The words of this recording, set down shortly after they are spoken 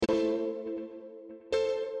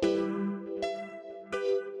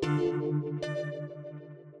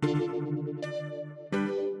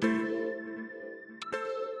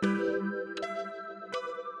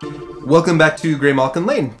Welcome back to Graymalkin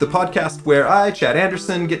Lane, the podcast where I, Chad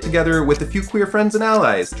Anderson, get together with a few queer friends and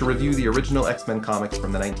allies to review the original X-Men comics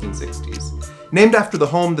from the 1960s. Named after the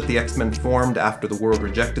home that the X-Men formed after the world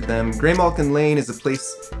rejected them, Graymalkin Lane is a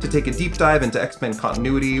place to take a deep dive into X-Men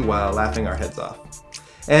continuity while laughing our heads off.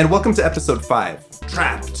 And welcome to episode 5,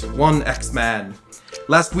 Trapped, One X-Man.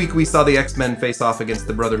 Last week we saw the X-Men face off against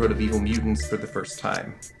the Brotherhood of Evil Mutants for the first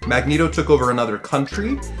time. Magneto took over another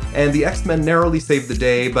country, and the X-Men narrowly saved the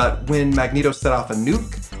day, but when Magneto set off a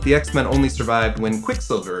nuke, the X-Men only survived when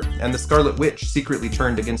Quicksilver and the Scarlet Witch secretly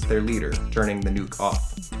turned against their leader, turning the nuke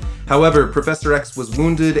off. However, Professor X was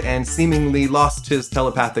wounded and seemingly lost his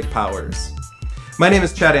telepathic powers. My name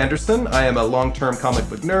is Chad Anderson. I am a long-term comic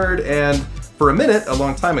book nerd, and for a minute, a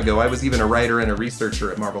long time ago, I was even a writer and a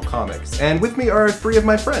researcher at Marvel Comics. And with me are 3 of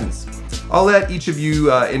my friends. I'll let each of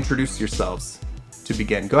you introduce yourselves to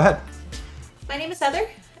begin. Go ahead. My name is Heather.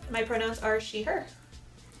 My pronouns are she, her.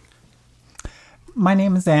 My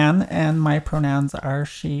name is Anne, and my pronouns are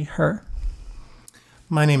she, her.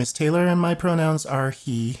 My name is Taylor, and my pronouns are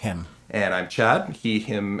he, him. And I'm Chad, he,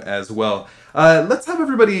 him as well. Let's have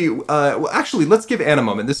everybody, actually, let's give Anne a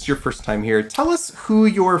moment. This is your first time here. Tell us who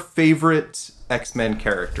your favorite X-Men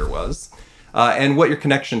character was, and what your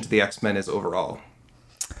connection to the X-Men is overall.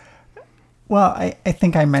 Well, I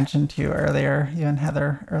think I mentioned to you earlier, you and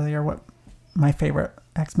Heather earlier, what my favorite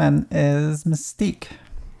X-Men is Mystique.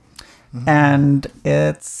 Mm-hmm. And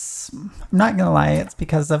I'm not going to lie, it's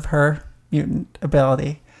because of her mutant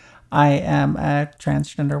ability. I am a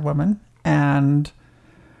transgender woman, and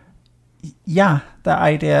yeah, the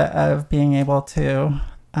idea of being able to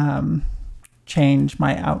change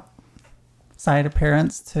my outside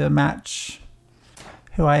appearance to match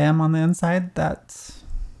who I am on the inside, that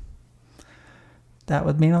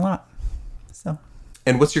would mean a lot. So.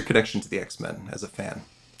 And what's your connection to the X-Men as a fan?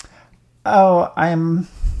 Oh, I'm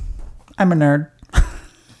a nerd.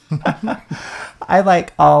 I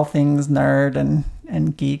like all things nerd and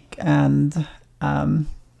geek, and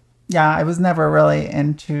I was never really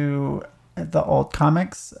into the old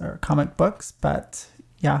comics or comic books, but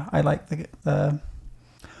yeah, I like the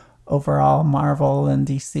overall Marvel and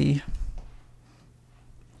DC.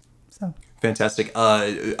 So fantastic.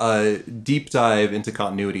 Deep dive into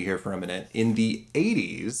continuity here for a minute. In the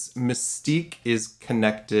 80s, Mystique is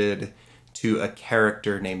connected to a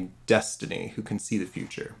character named Destiny who can see the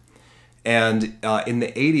future. And in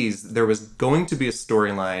the 80s, there was going to be a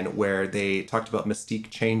storyline where they talked about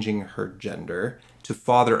Mystique changing her gender to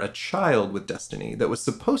father a child with Destiny that was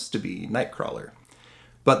supposed to be Nightcrawler.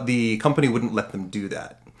 But the company wouldn't let them do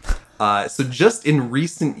that. So just in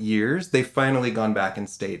recent years, they've finally gone back and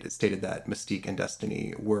stated that Mystique and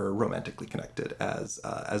Destiny were romantically connected as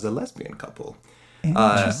a lesbian couple.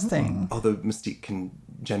 Interesting. Although Mystique can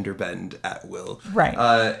gender bend at will. Right.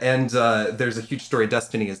 And there's a huge story.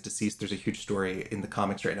 Destiny is deceased. There's a huge story in the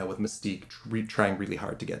comics right now with Mystique trying really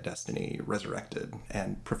hard to get Destiny resurrected.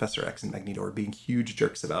 And Professor X and Magneto are being huge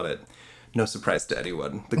jerks about it. No surprise to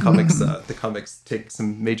anyone. The comics take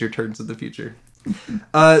some major turns in the future.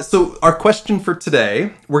 So our question for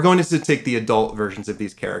today, we're going to take the adult versions of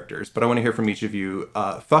these characters, but I want to hear from each of you.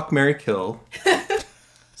 Fuck, marry, kill.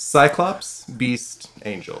 Cyclops, Beast,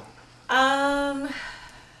 Angel. I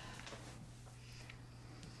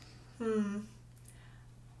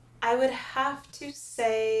would have to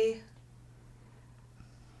say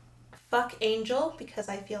fuck Angel, because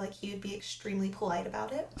I feel like he would be extremely polite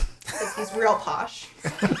about it, because he's real posh.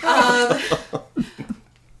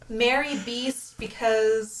 Marry Beast,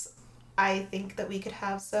 because I think that we could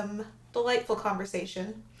have some delightful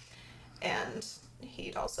conversation, and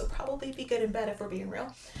he'd also probably be good in bed if we're being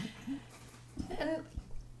real. And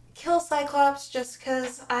kill Cyclops, just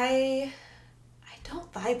because I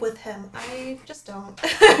don't vibe with him. I just don't.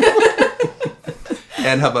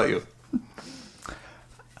 And how about you?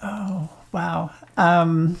 Oh, wow.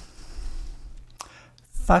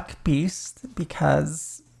 Fuck Beast,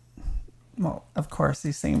 because, well, of course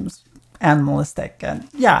he seems animalistic, and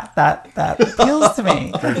yeah, that appeals to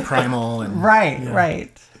me. Very primal. And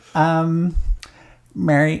Right.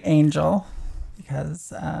 Marry Angel,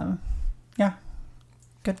 because,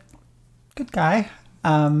 good guy.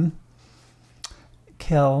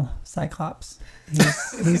 Kill Cyclops.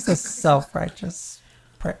 He's a self-righteous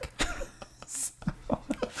prick.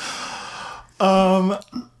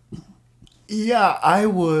 Yeah, I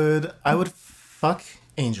would fuck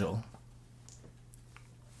Angel.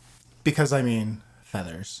 Because, I mean,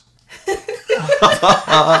 feathers.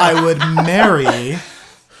 I would marry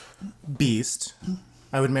Beast.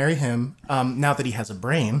 I would marry him. Now that he has a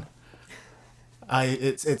brain,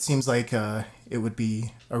 it seems like it would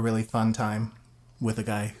be a really fun time with a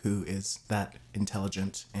guy who is that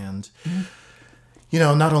intelligent and, you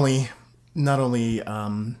know, not only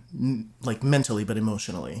like mentally but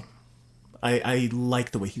emotionally. I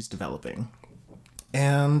like the way he's developing,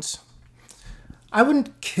 and I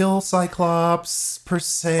wouldn't kill Cyclops per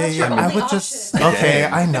se. That's your I only would option. just okay.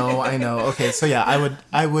 I know. Okay, so yeah,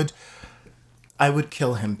 I would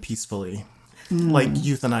kill him peacefully, like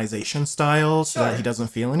euthanization style, so that Sure. he doesn't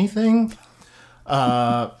feel anything.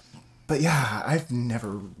 But yeah, I've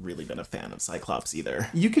never really been a fan of Cyclops either.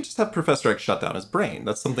 You could just have Professor X shut down his brain.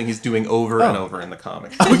 That's something he's doing over and over in the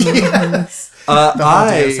comics. Yes.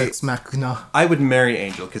 Deus Ex Machina. I would marry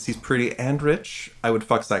Angel because he's pretty and rich. I would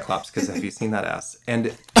fuck Cyclops because have you seen that ass?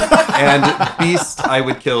 And Beast I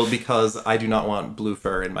would kill because I do not want blue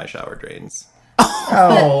fur in my shower drains.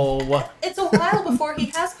 Oh. It's a while before he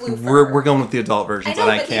has blue fur. We're going with the adult versions, I know,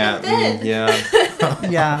 and I but can't. even then. Yeah,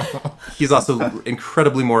 Yeah. he's also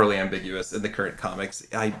incredibly morally ambiguous in the current comics.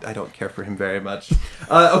 I don't care for him very much.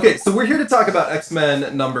 Okay, so we're here to talk about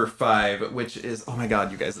X-Men number 5, which is oh my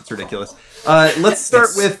god, you guys, it's ridiculous. Let's start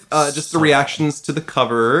with just the reactions to the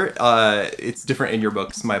cover. It's different in your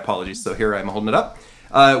books. My apologies. So here I'm holding it up.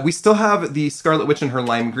 We still have the Scarlet Witch in her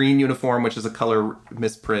lime green uniform, which is a color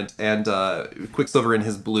misprint, and Quicksilver in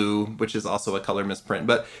his blue, which is also a color misprint.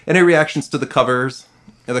 But any reactions to the covers,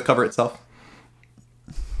 the cover itself?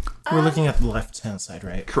 We're looking at the left-hand side,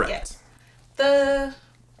 right? Correct. Yes. The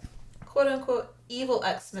quote-unquote evil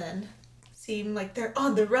X-Men seem like they're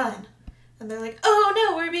on the run. And they're like, oh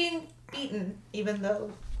no, we're being beaten. Even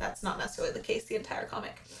though that's not necessarily the case the entire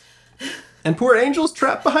comic. And poor Angel's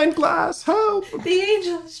trapped behind glass. Help! The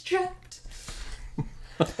angel is trapped.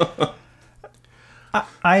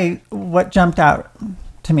 What jumped out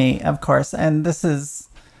to me, of course, and this is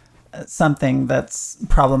something that's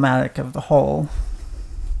problematic of the whole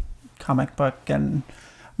comic book and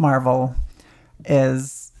Marvel,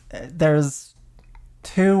 is there's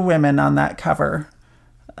 2 women on that cover.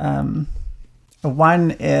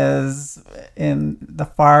 One is in the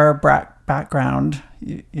far background.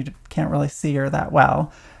 You can't really see her that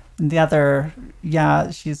well. And the other, yeah,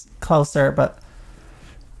 she's closer, but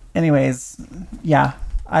anyways, yeah,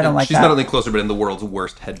 I don't like She's that. not only closer, but in the world's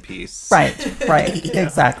worst headpiece. Right,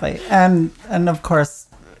 exactly. And of course,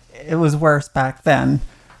 it was worse back then,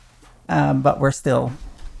 but we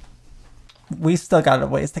still got a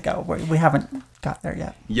ways to go. We haven't got there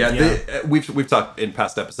yet. Yeah, we've talked in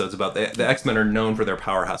past episodes about the X-Men are known for their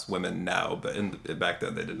powerhouse women now, but back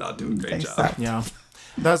then they did not do a great job. Exactly. Yeah.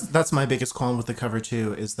 That's my biggest qualm with the cover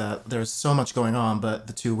too, is that there's so much going on, but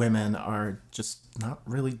the 2 women are just not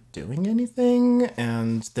really doing anything,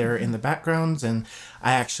 and they're in the backgrounds, and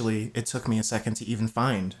it took me a second to even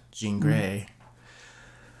find Jean Grey.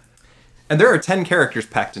 And there are 10 characters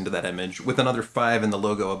packed into that image, with another 5 in the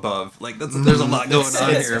logo above. Like, there's a lot going on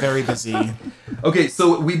It's here. very busy. Okay,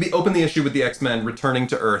 so we open the issue with the X-Men returning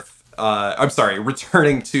to Earth.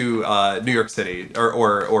 Returning to New York City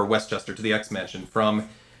or Westchester, to the X-Mansion from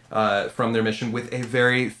their mission with a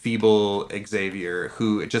very feeble Xavier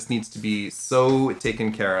who just needs to be so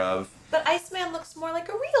taken care of. But Iceman looks more like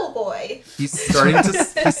a real boy. He's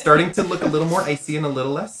starting to look a little more icy and a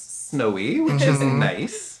little less snowy, which is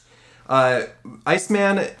nice.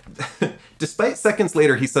 Iceman, despite seconds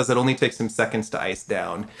later, he says it only takes him seconds to ice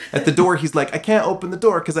down. At the door, he's like, I can't open the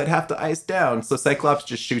door because I'd have to ice down. So Cyclops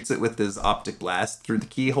just shoots it with his optic blast through the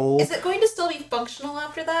keyhole. Is it going to still be functional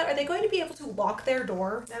after that? Are they going to be able to lock their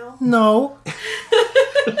door now? No.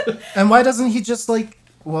 And why doesn't he just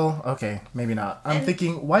well, okay, maybe not. I'm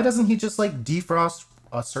thinking, why doesn't he just defrost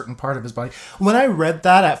a certain part of his body? When I read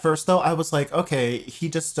that at first, though, I was like, okay, he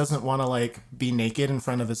just doesn't want to be naked in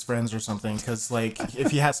front of his friends or something, because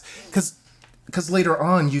if he has, because later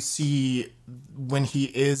on you see when he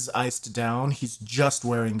is iced down, he's just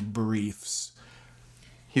wearing briefs.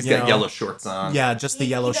 He's got yellow shorts on. Yeah, just the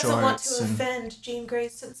yellow he doesn't shorts. want to offend Jean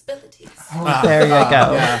Grey's sensibilities. There you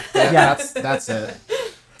go. Yeah, that's it.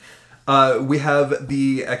 We have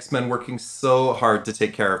the X-Men working so hard to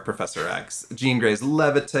take care of Professor X. Jean Grey's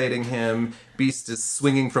levitating him. Beast is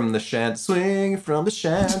swinging from the chandelier.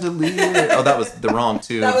 Oh, that was the wrong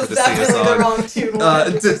tune That for was the Sia definitely the song. wrong tune.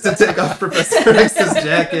 To take off Professor X's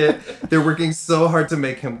jacket. They're working so hard to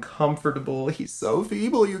make him comfortable. He's so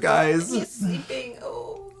feeble, you guys. He's sleeping. Oh.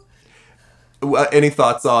 Any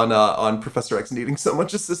thoughts on Professor X needing so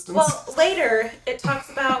much assistance? Well, later it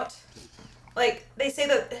talks about, they say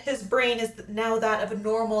that his brain is now that of a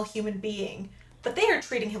normal human being, but they are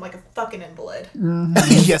treating him like a fucking invalid.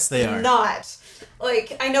 Yes, they are. Not.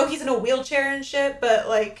 I know he's in a wheelchair and shit, but,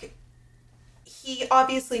 he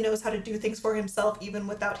obviously knows how to do things for himself even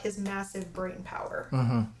without his massive brain power.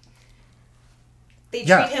 Mm-hmm. They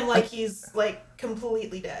Yeah, treat him like he's like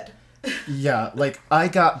completely dead. Yeah, like I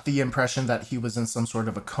got the impression that he was in some sort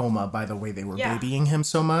of a coma by the way they were Yeah. babying him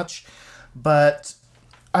so much. But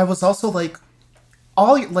I was also like,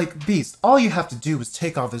 Beast, all you have to do is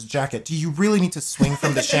take off his jacket. Do you really need to swing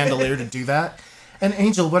from the chandelier to do that? And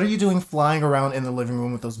Angel, what are you doing flying around in the living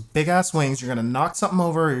room with those big ass wings? You're gonna knock something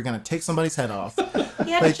over, or you're gonna take somebody's head off.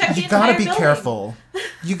 He had to check the You gotta entire be building. careful.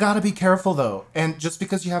 You gotta be careful though. And just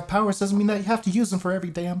because you have powers doesn't mean that you have to use them for every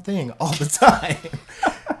damn thing all the time.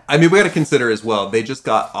 I mean, we got to consider as well, they just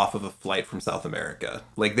got off of a flight from South America.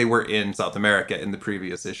 Like, they were in South America in the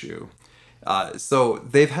previous issue. So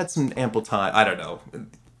they've had some ample time. I don't know.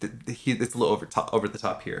 It's a little over the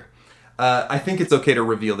top here. I think it's okay to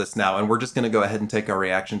reveal this now, and we're just going to go ahead and take our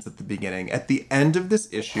reactions at the beginning. At the end of this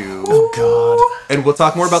issue, Oh god. and we'll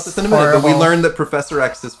talk more about this in a minute, but we Horrible. learned that Professor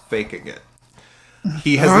X is faking it.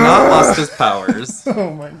 He has not lost his powers.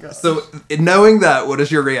 Oh my god. So, knowing that, what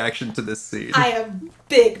is your reaction to this scene? I am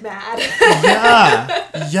big mad.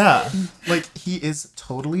 Yeah. Like, he is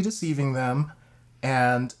totally deceiving them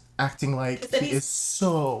and acting like then he he's- is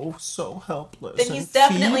so helpless. Then and he's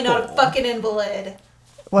definitely not a feeble. fucking invalid.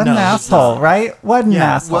 What No, an he's asshole, not. right? What an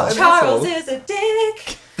Yeah, asshole. well, Charles asshole. is a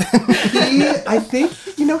dick. I think,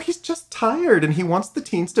 he's just tired and he wants the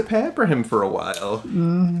teens to pamper him for a while.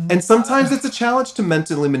 And sometimes it's a challenge to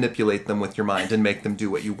mentally manipulate them with your mind and make them do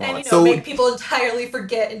what you want. And, So, make people entirely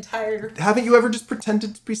forget entire... haven't you ever just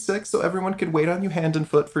pretended to be sick so everyone could wait on you hand and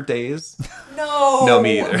foot for days? No. No,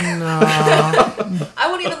 me either. I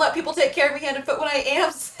won't even let people take care of me hand and foot when I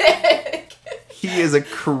am sick. He is a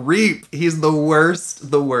creep. He's the worst.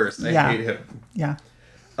 I Yeah. hate him. Yeah.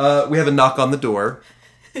 We have a knock on the door.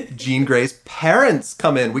 Jean Grey's parents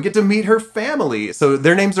come in. We get to meet her family. So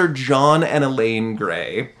their names are John and Elaine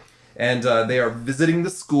Grey. And they are visiting the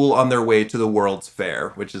school on their way to the World's Fair,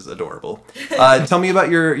 which is adorable. Tell me about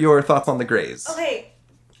your thoughts on the Greys. Okay,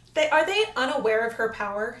 are they unaware of her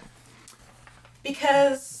power?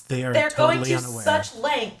 Because They are they're going totally to unaware. such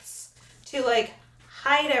lengths to like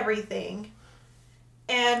hide everything.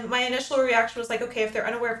 And my initial reaction was like, okay, if they're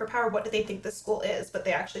unaware of her power, what do they think this school is? But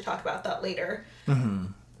they actually talk about that later. Mm-hmm.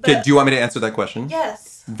 Okay, But- do you want me to answer that question?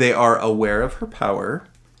 Yes. They are aware of her power,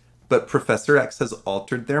 but Professor X has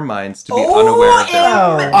altered their minds to be Oh, unaware of their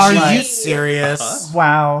power. MG. Are Right. you serious?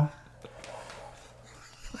 Wow.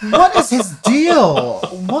 What is his deal?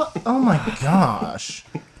 What? Oh my gosh,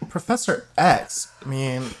 Professor X. I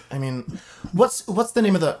mean, what's the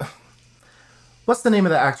name of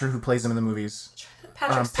the actor who plays him in the movies?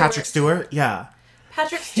 Patrick Stewart. Yeah,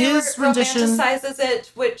 Patrick Stewart His rendition- romanticizes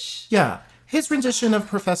it, which yeah. His rendition of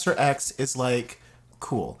Professor X is like,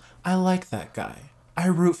 cool. I like that guy. I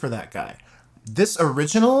root for that guy. This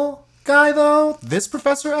original guy, though, this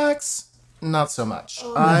Professor X, not so much.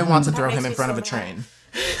 I want to That throw makes him in me front so of a mad. train.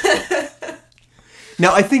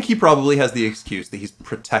 Now, I think he probably has the excuse that he's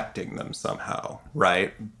protecting them somehow,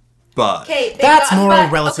 right? But okay, That's moral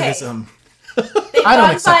relativism. They've I don't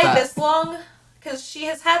gone accept by that. this long because she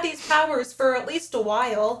has had these powers for at least a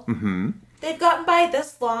while. Mm-hmm. They've gotten by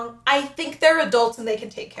this long. I think they're adults and they can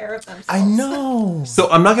take care of themselves. I know. So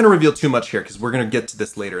I'm not going to reveal too much here because we're going to get to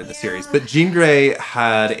this later in the series. But Jean Grey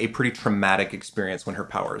had a pretty traumatic experience when her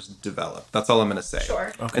powers developed. That's all I'm going to say.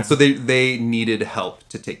 Sure. Okay. And so they needed help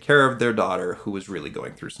to take care of their daughter who was really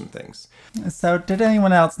going through some things. So, did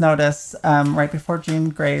anyone else notice right before Jean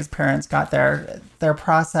Grey's parents got there, their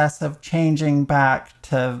process of changing back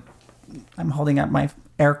to, I'm holding up my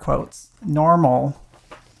air quotes, normal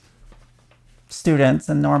students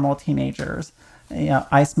and normal teenagers? You know,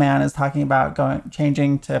 Iceman is talking about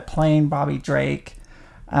changing to plain Bobby Drake.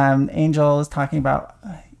 Angel is talking about,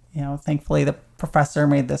 thankfully the professor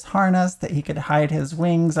made this harness that he could hide his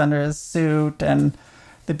wings under his suit, and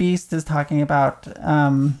the Beast is talking about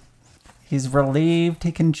he's relieved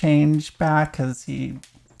he can change back because he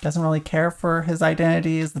doesn't really care for his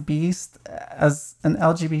identity as the Beast. As an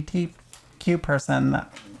LGBTQ person,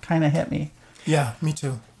 that kind of hit me. Yeah, me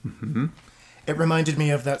too. Mm-hmm. It reminded me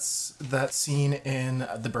of that scene in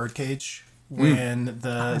The Birdcage when the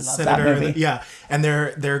love that senator, movie. and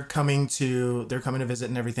they're coming to visit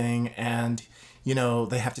and everything, and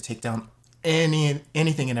they have to take down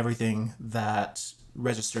anything and everything that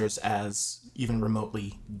registers as even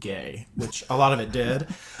remotely gay, which a lot of it did.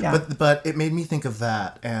 Yeah. But it made me think of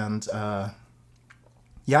that, and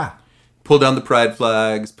yeah. Pull down the pride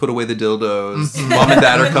flags, put away the dildos. Mom and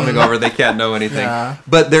dad are coming over, they can't know anything. Yeah.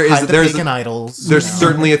 But Hide the there's pagan idols. There's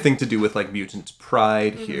certainly a thing to do with like mutant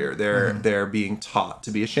pride here. They're being taught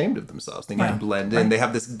to be ashamed of themselves. They need to blend in. They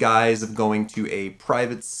have this guise of going to a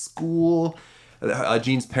private school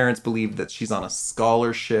Jean's parents believe that she's on a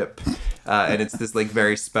scholarship, and it's this like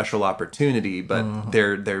very special opportunity, but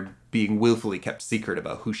they're being willfully kept secret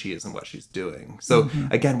about who she is and what she's doing. So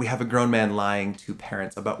again, we have a grown man lying to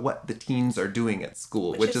parents about what the teens are doing at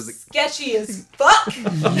school, which is sketchy as fuck.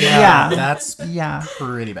 Yeah. That's Yeah.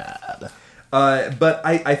 pretty bad. But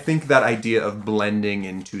I think that idea of blending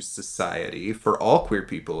into society for all queer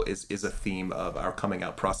people is a theme of our coming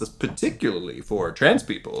out process, particularly for trans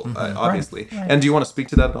people, obviously. Right. And do you want to speak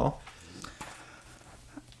to that at all?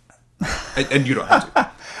 and you don't have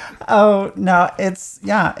to. Oh, no,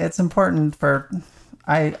 it's important for,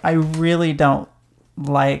 I really don't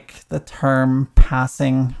like the term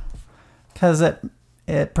passing, because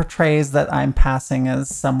it portrays that I'm passing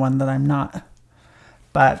as someone that I'm not.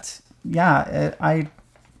 But yeah,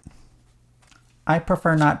 I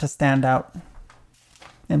prefer not to stand out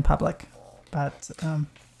in public. But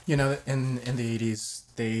You know, in the 80s,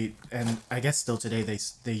 and I guess still today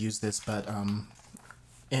they use this, but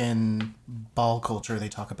in ball culture they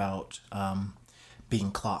talk about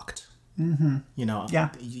being clocked. Mm-hmm. You know, Yeah.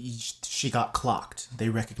 She got clocked. They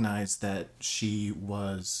recognized that she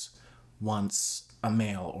was once a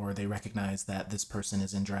male, or they recognize that this person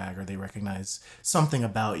is in drag, or they recognize something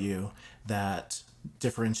about you that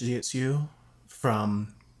differentiates you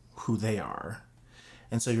from who they are.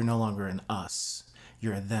 And so you're no longer an us,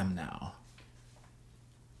 you're a them now.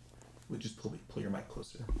 Would you just pull your mic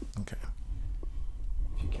closer Okay.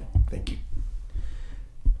 if you can. Thank you.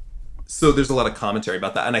 So there's a lot of commentary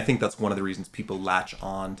about that, and I think that's one of the reasons people latch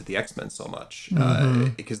on to the X-Men so much,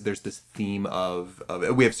 because there's this theme of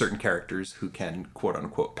we have certain characters who can quote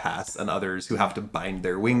unquote pass, and others who have to bind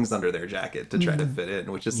their wings under their jacket to try to fit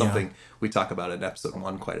in, which is something we talk about in episode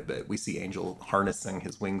 1 quite a bit. We see Angel harnessing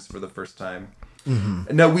his wings for the first time.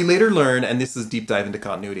 Now we later learn, and this is deep dive into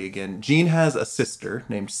continuity again, Jean has a sister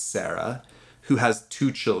named Sarah who has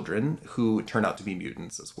 2 children who turn out to be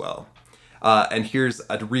mutants as well. And here's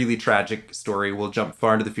a really tragic story. We'll jump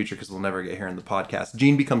far into the future because we'll never get here in the podcast.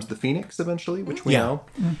 Jean becomes the Phoenix eventually, which we know.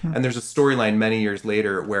 And there's a storyline many years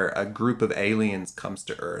later where a group of aliens comes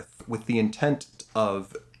to Earth with the intent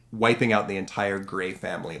of wiping out the entire Grey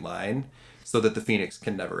family line so that the Phoenix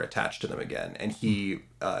can never attach to them again. And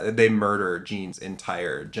they murder Jean's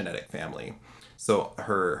entire genetic family. So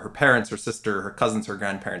her parents, her sister, her cousins, her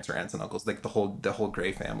grandparents, her aunts and uncles, like the whole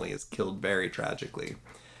Grey family is killed very tragically.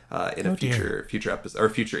 In a future episode or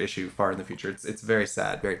future issue far in the future. It's very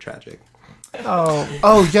sad, very tragic.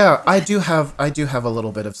 Oh yeah, I do have a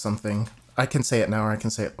little bit of something. I can say it now, or I can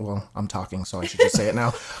say it. Well, I'm talking, so I should just say it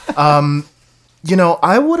now. You know,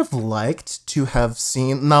 I would have liked to have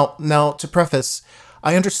seen. Now to preface,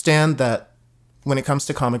 I understand that when it comes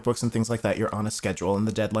to comic books and things like that, you're on a schedule, and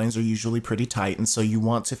the deadlines are usually pretty tight, and so you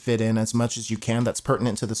want to fit in as much as you can that's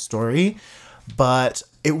pertinent to the story. But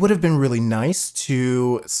it would have been really nice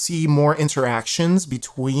to see more interactions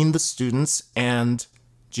between the students and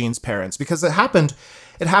Jean's parents, because it happened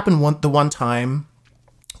the one time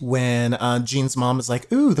when Jean's mom is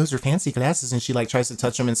like, "Ooh, those are fancy glasses," and she like tries to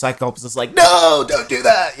touch them, and Cyclops is like, "No, don't do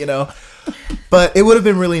that," you know. But it would have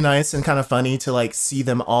been really nice and kind of funny to like see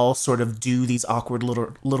them all sort of do these awkward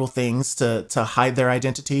little things to hide their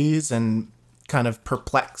identities and kind of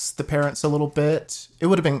perplex the parents a little bit. It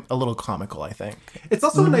would have been a little comical, I think. It's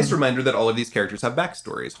also a nice reminder that all of these characters have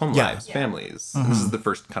backstories, home lives, families. This is the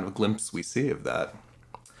first kind of glimpse we see of that.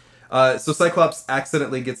 So Cyclops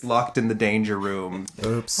accidentally gets locked in the danger room.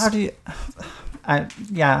 Oops. how do you... I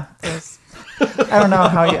don't know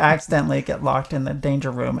how you accidentally get locked in the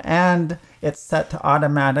danger room, and it's set to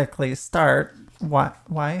automatically start.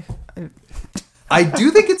 Why? I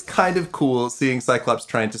do think it's kind of cool seeing Cyclops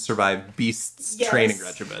trying to survive Beast's training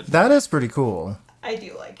regimen. That is pretty cool. I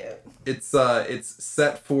do like it. It's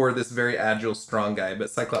set for this very agile, strong guy, but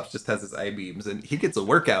Cyclops just has his eye beams, and he gets a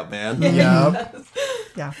workout, man. Yeah.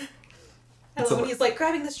 Yeah. I love when he's like,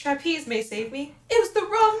 grabbing this trapeze may save me. It was the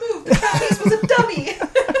wrong move. The trapeze was a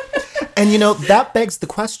dummy. And you know, that begs the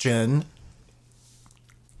question.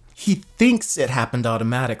 He thinks it happened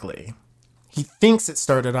automatically. He thinks it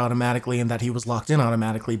started automatically and that he was locked in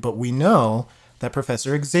automatically, but we know that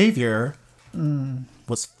Professor Xavier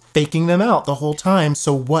was faking them out the whole time.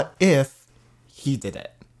 So what if he did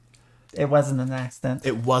it? It wasn't an accident.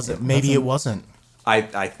 It wasn't. Maybe it wasn't.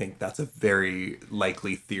 I think that's a very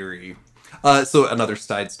likely theory. So another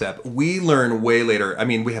sidestep. We learn way later, I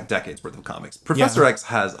mean, we have decades worth of comics. Professor X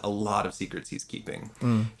has a lot of secrets he's keeping.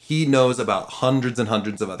 He knows about hundreds and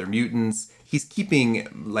hundreds of other mutants. He's keeping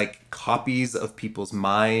like copies of people's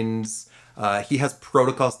minds. He has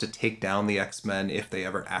protocols to take down the X-Men if they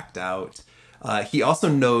ever act out. He also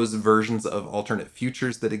knows versions of alternate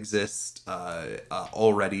futures that exist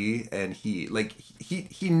already, and he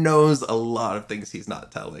knows a lot of things he's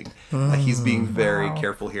not telling. He's being very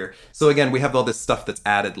careful here. So again, we have all this stuff that's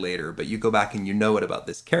added later, but you go back and you know it about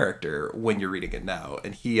this character when you're reading it now,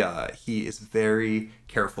 and he is very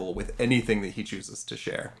careful with anything that he chooses to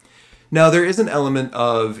share. Now, there is an element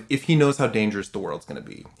of, if he knows how dangerous the world's going to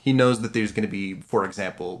be, he knows that there's going to be, for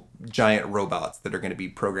example, giant robots that are going to be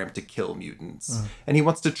programmed to kill mutants. And he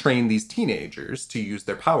wants to train these teenagers to use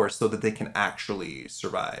their powers so that they can actually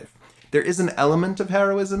survive. There is an element of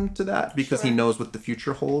heroism to that because he knows what the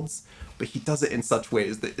future holds, but he does it in such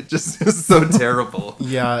ways that it just is so terrible.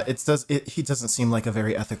 Yeah, he doesn't seem like a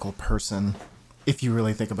very ethical person, if you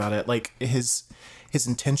really think about it. Like, his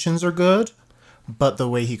intentions are good, but the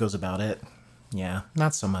way he goes about it, yeah,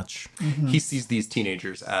 not so much. He sees these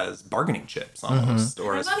teenagers as bargaining chips, almost,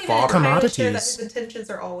 or as I'm not fodder. even entirely sure that his intentions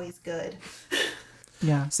are always good.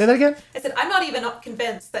 Yeah. Say that again? I said, I'm not even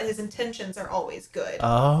convinced that his intentions are always good.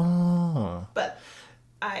 Oh. But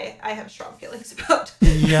I have strong feelings about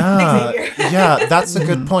Yeah. Xavier. Yeah, that's a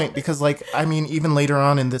good point because, like, I mean, even later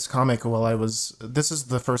on in this comic, this is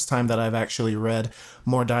the first time that I've actually read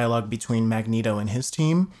more dialogue between Magneto and his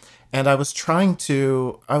team. And I was trying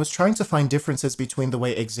to find differences between the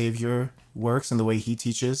way Xavier works and the way he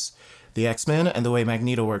teaches the X-Men and the way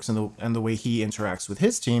Magneto works and the way he interacts with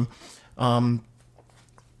his team.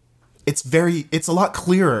 It's a lot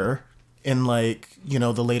clearer in, like, you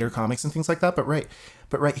know, the later comics and things like that. But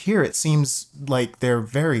right here, it seems like they're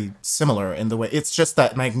very similar in the way. It's just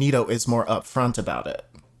that Magneto is more upfront about it.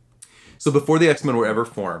 So before the X-Men were ever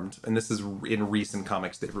formed, and this is in recent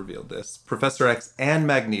comics they've revealed this, Professor X and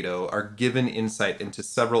Magneto are given insight into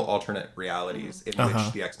several alternate realities in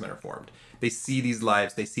which the X-Men are formed. They see these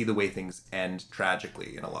lives, they see the way things end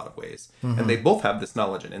tragically in a lot of ways. And they both have this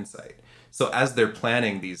knowledge and insight. So as they're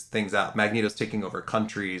planning these things out, Magneto's taking over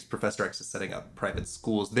countries, Professor X is setting up private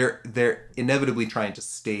schools. They're inevitably trying to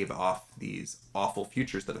stave off these awful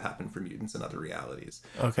futures that have happened for mutants in other realities.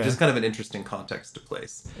 Okay. Which is kind of an interesting context to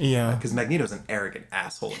place. Yeah. Because Magneto's an arrogant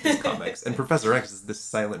asshole in these comics, and Professor X is this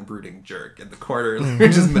silent, brooding jerk in the corner who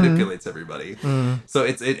just manipulates everybody. So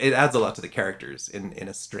it adds a lot to the characters in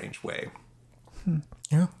a strange way.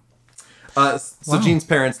 Yeah. So Jean's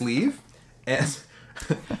parents leave, and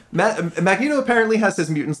Magneto apparently has his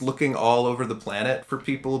mutants looking all over the planet for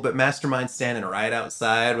people, but Mastermind's standing right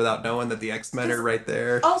outside without knowing that the X-Men are right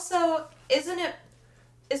there. Also, isn't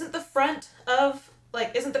the front of,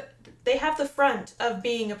 like, they have the front of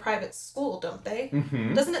being a private school, don't they?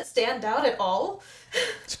 Doesn't it stand out at all?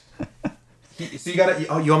 So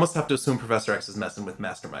you almost have to assume Professor X is messing with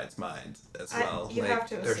Mastermind's mind as well. You have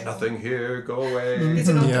to There's assume. nothing here, go away. These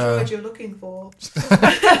are not the Yeah. droids you're looking for.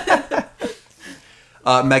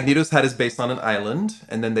 Magneto's had his base on an island,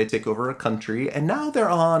 and then they take over a country, and now they're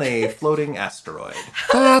on a floating asteroid,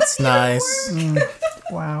 That's nice.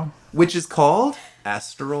 Wow. which is called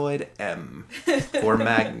Asteroid M for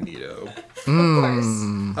Magneto. Of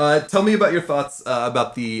course. Tell me about your thoughts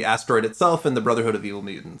about the asteroid itself and the Brotherhood of Evil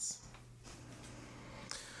Mutants.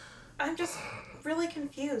 I'm just really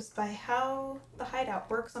confused by how the hideout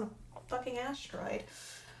works on a fucking asteroid.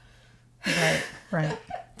 Right.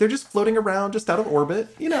 They're just floating around, just out of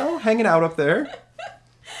orbit, you know, hanging out up there.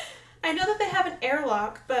 I know that they have an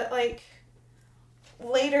airlock, but, like,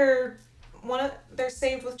 later they're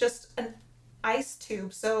saved with just an ice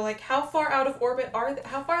tube. So, like, how far out of orbit are they?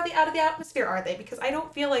 How far out of the atmosphere are they? Because I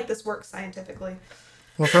don't feel like this works scientifically.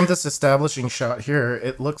 Well, from this establishing shot here,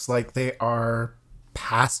 it looks like they are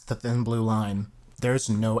past the thin blue line. There's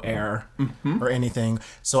no air or anything.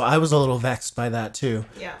 So I was a little vexed by that too.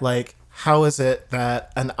 Yeah. Like, how is it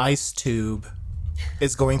that an ice tube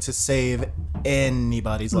is going to save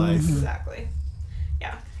anybody's life? Exactly.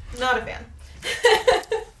 Yeah. Not a fan.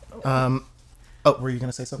 Oh, were you going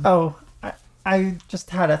to say something? Oh, I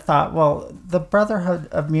just had a thought. Well, the Brotherhood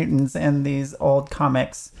of Mutants in these old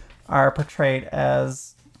comics are portrayed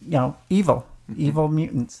as, you know, evil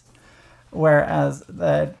mutants. Whereas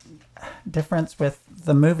the difference with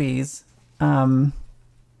the movies, I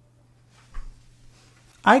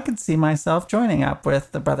could see myself joining up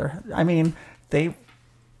with the Brotherhood. I mean, they've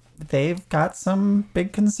got some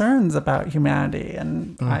big concerns about humanity,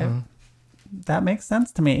 and that makes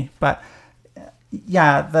sense to me. But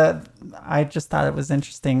yeah, I just thought it was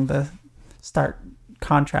interesting, the stark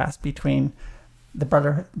contrast between the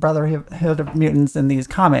Brotherhood of Mutants in these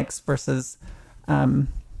comics versus, you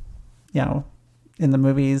know, in the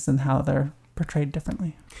movies and how they're portrayed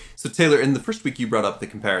differently. So Taylor, in the first week, you brought up the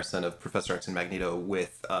comparison of Professor X and Magneto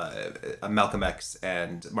with Malcolm X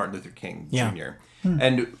and Martin Luther King Jr.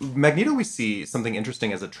 And Magneto, we see something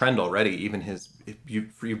interesting as a trend already. Even his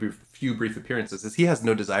few brief appearances, is he has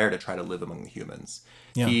no desire to try to live among the humans.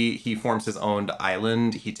 Yeah. He forms his own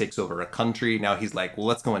island. He takes over a country. Now he's like, well,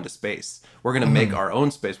 let's go into space. We're going to make our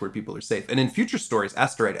own space where people are safe. And in future stories,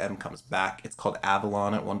 Asteroid M comes back. It's called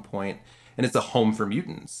Avalon at one point. And it's a home for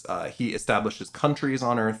mutants. He establishes countries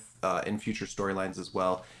on Earth in future storylines as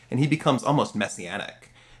well. And he becomes almost messianic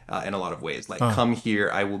in a lot of ways. Like, come here,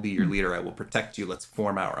 I will be your leader, I will protect you, let's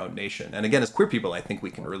form our own nation. And again, as queer people, I think we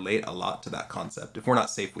can relate a lot to that concept. If we're not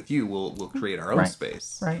safe with you, we'll create our own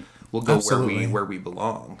space. Right. We'll go where we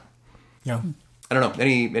belong. Yeah. I don't know.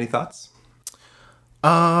 Any thoughts?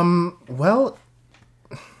 Well,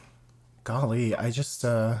 golly, I just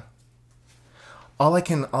all I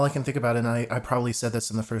can think about, and I probably said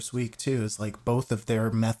this in the first week too, is like both of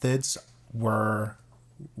their methods were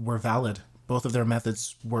valid. Both of their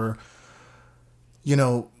methods were,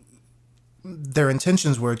 their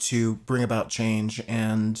intentions were to bring about change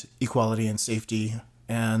and equality and safety,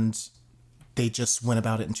 and they just went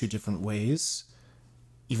about it in two different ways,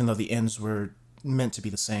 even though the ends were meant to be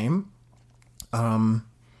the same. And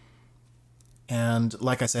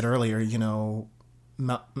like I said earlier,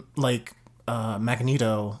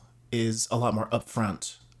 Magneto is a lot more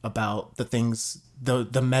upfront about the things,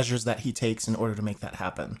 the measures that he takes in order to make that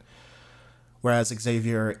happen. Whereas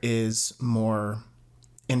Xavier is more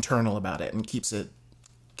internal about it and keeps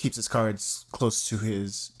his cards close to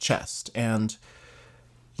his chest. And,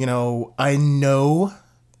 I know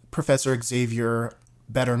Professor Xavier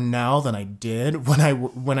better now than I did when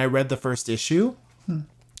I read the first issue.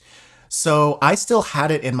 So I still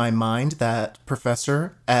had it in my mind that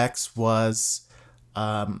Professor X was,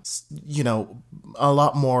 a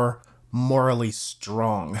lot more morally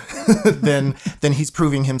strong than he's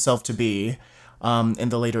proving himself to be in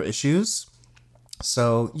the later issues.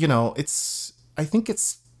 So, I think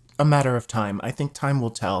it's a matter of time. I think time will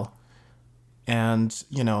tell. And,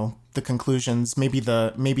 the conclusions, maybe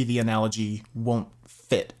the analogy won't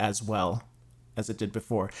fit as well as it did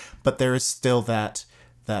before, but there is still that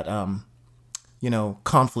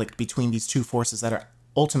conflict between these two forces that are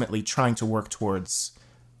ultimately trying to work towards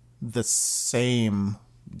the same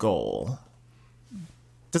goal.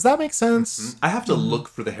 Does that make sense? I have to look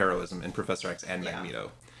for the heroism in Professor X and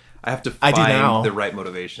Magneto. I have to find the right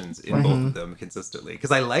motivations in both of them consistently,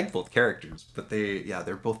 because I like both characters, but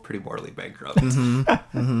they're both pretty morally bankrupt.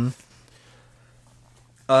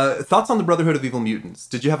 Thoughts on the Brotherhood of Evil Mutants?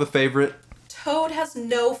 Did you have a favorite? Toad has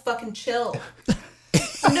no fucking chill.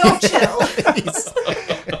 No chill.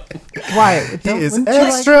 Why? He is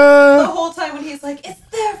extra. The whole time when he's like, it's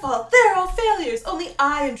their fault. They're all failures. Only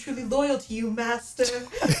I am truly loyal to you, master.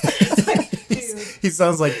 It's like, dude. He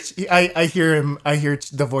sounds like I hear him. I hear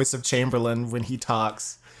the voice of Chamberlain when he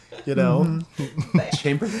talks.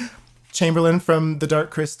 Chamberlain from The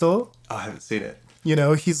Dark Crystal. Oh, I haven't seen it.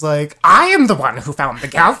 He's like, I am the one who found the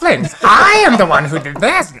Gelflings. I am the one who did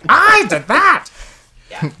this. I did that.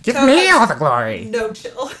 Yeah. Give me all the glory. No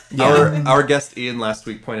chill. Our guest Ian last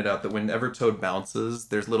week pointed out that whenever Toad bounces,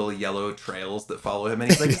 there's little yellow trails that follow him,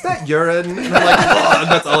 and he's like, "Is that urine?" And I'm like, "Oh,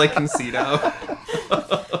 that's all I can see now."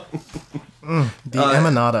 The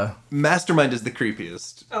Emanada. Mastermind is the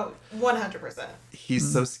creepiest. Oh, 100%.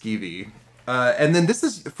 He's so skeevy. And then this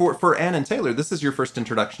is for Anne and Taylor. This is your first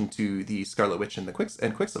introduction to the Scarlet Witch and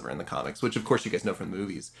Quicksilver in the comics, which of course you guys know from the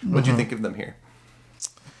movies. What do you think of them here?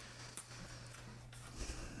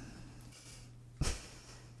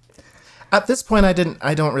 At this point, I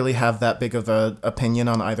don't really have that big of a opinion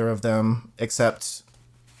on either of them, except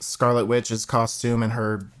Scarlet Witch's costume and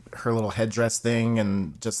her little headdress thing,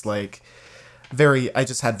 and just like I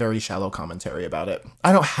just had very shallow commentary about it.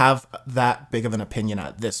 I don't have that big of an opinion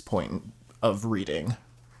at this point of reading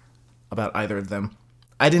about either of them.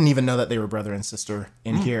 I didn't even know that they were brother and sister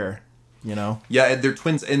in here, Yeah, they're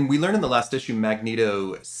twins. And we learned in the last issue,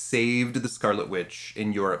 Magneto saved the Scarlet Witch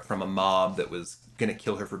in Europe from a mob that was going to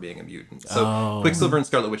kill her for being a mutant. So Quicksilver and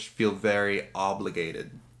Scarlet Witch feel very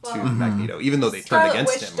obligated to Magneto, even though they turned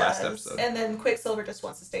against him last episode. And then Quicksilver just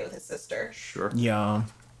wants to stay with his sister. Sure. Yeah.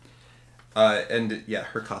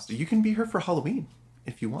 Her costume. You can be her for Halloween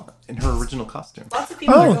if you want, in her original costume. Lots of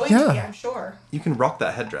people are going to be, I'm sure. You can rock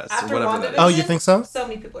that headress After or whatever that is. Oh, you think so? So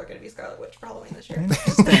many people are going to be Scarlet Witch for Halloween this year.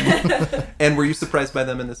 And were you surprised by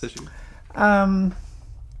them in this issue? Kind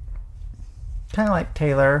of like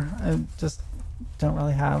Taylor. I just don't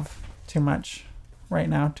really have too much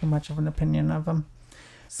of an opinion of them.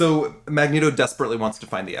 So Magneto desperately wants to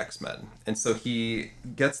find the X-Men. And so he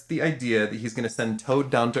gets the idea that he's going to send Toad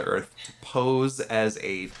down to Earth to pose as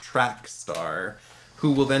a track star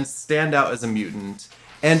who will then stand out as a mutant.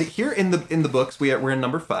 And here in the books, we're in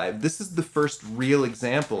number 5. This is the first real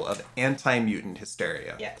example of anti-mutant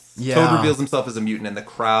hysteria. Yes. Yeah. Toad reveals himself as a mutant, and the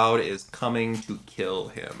crowd is coming to kill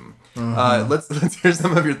him. Let's hear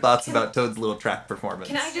some of your thoughts about Toad's little track performance.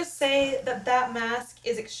 Can I just say that mask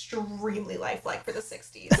is extremely lifelike for the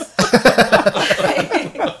 60s?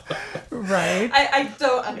 Right. I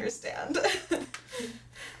don't understand.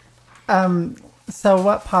 So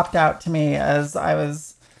what popped out to me as I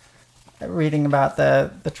was reading about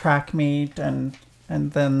the track meet and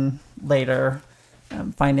then later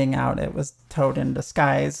finding out it was Toad in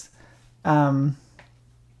disguise, how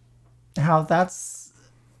that's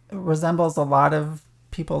resembles a lot of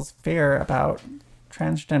people's fear about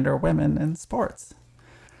transgender women in sports.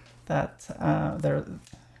 That they're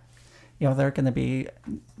going to be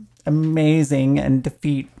amazing and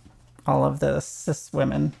defeat all of the cis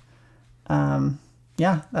women.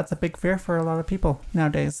 That's a big fear for a lot of people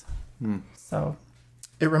nowadays. So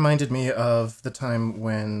It reminded me of the time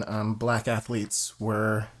when black athletes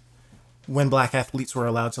were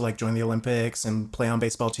allowed to like join the Olympics and play on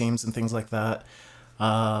baseball teams and things like that.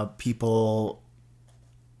 People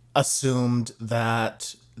assumed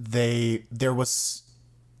that it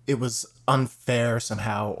was unfair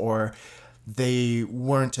somehow, or they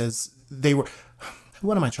were.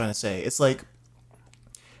 What am I trying to say? It's like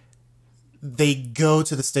they go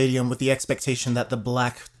to the stadium with the expectation that the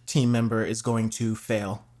black team member is going to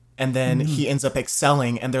fail. And then he ends up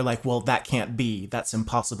excelling, and they're like, well, that can't be. That's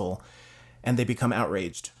impossible. And they become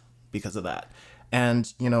outraged because of that.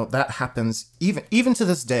 And, that happens even to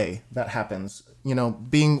this day. That happens.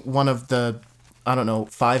 Being one of the,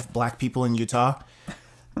 5 black people in Utah,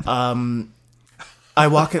 I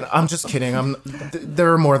walk in. I'm just kidding.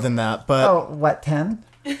 There are more than that, but 10?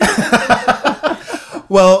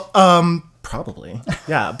 Well, probably,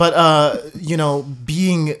 yeah. But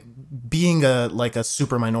being a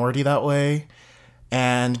super minority that way,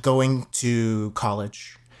 and going to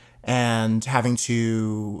college, and having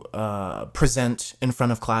to present in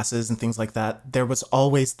front of classes and things like that, there was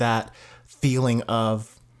always that feeling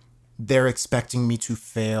of they're expecting me to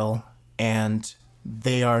fail, and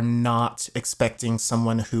they are not expecting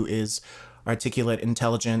someone who is articulate,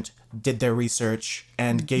 intelligent, did their research,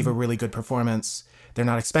 and gave a really good performance. They're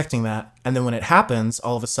not expecting that. And then when it happens,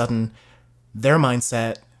 all of a sudden, their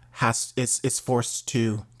mindset is forced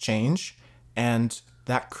to change. And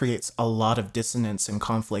that creates a lot of dissonance and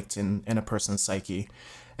conflict in a person's psyche.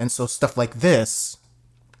 And so stuff like this,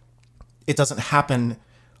 it doesn't happen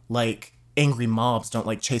like angry mobs don't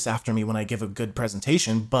like chase after me when I give a good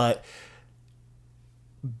presentation. But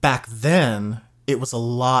back then, it was a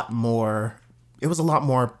lot more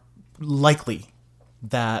likely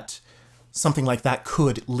that something like that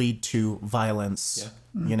could lead to violence,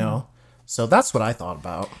 So that's what I thought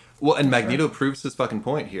about. Well, and Magneto proves his fucking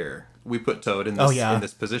point here. We put Toad in this yeah. in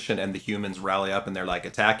this position, and the humans rally up, and they're like,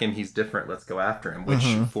 attack him, he's different, let's go after him. Which,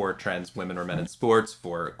 for trans women or men in sports,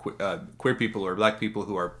 for queer people or black people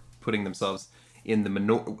who are putting themselves in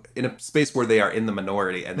in a space where they are in the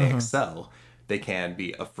minority and they excel, they can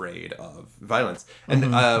be afraid of violence.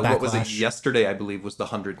 And what was it? Yesterday, I believe, was the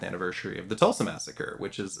 100th anniversary of the Tulsa Massacre,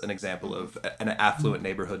 which is an example of an affluent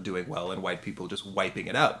neighborhood doing well and white people just wiping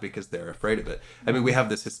it out because they're afraid of it. I mean, we have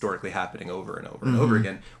this historically happening over and over and over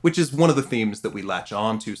again, which is one of the themes that we latch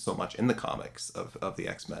on to so much in the comics of the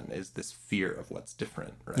X-Men, is this fear of what's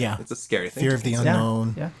different, right? Yeah. It's a scary thing. Fear of the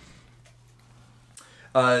unknown. Yeah.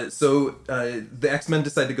 So the X-Men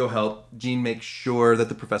decide to go help. Jean makes sure that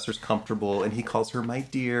the professor's comfortable, and he calls her my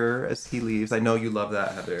dear as he leaves. I know you love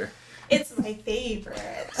that, Heather. It's my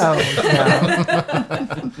favorite. Oh,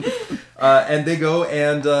 yeah. And they go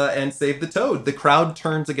and save the Toad. The crowd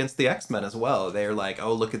turns against the X-Men as well. They're like,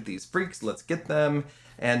 oh, look at these freaks, let's get them.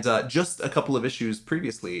 And just a couple of issues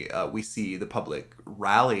previously, we see the public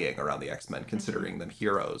rallying around the X-Men, considering them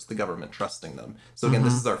heroes, the government trusting them. So again,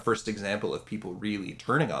 this is our first example of people really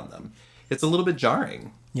turning on them. It's a little bit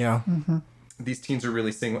jarring. Yeah. These teens are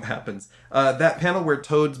really seeing what happens. That panel where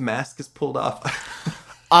Toad's mask is pulled off.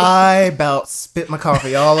 I about spit my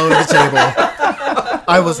coffee all over the table.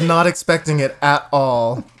 I was not expecting it at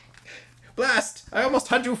all. Blast! I almost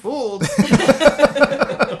had you fooled.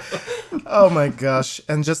 Oh my gosh.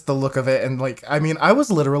 And just the look of it. And I was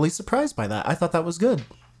literally surprised by that. I thought that was good.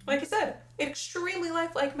 Like I said, an extremely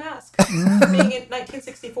lifelike mask being in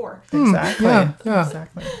 1964. Exactly. Yeah.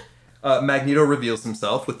 Exactly. Magneto reveals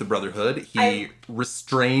himself with the Brotherhood. He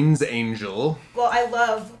restrains Angel. Well, I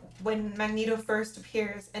love when Magneto first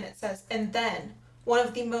appears, and it says, "And then one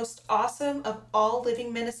of the most awesome of all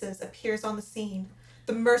living menaces appears on the scene,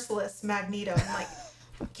 the merciless Magneto." I'm like,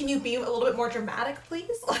 can you be a little bit more dramatic, please?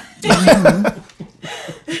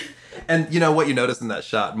 And you know what you notice in that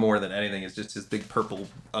shot more than anything is just his big purple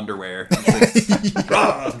underwear.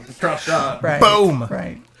 Cross shot. Right. Boom.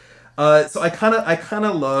 Right. So I kind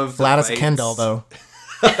of love Flat the as fights. Kendall, though.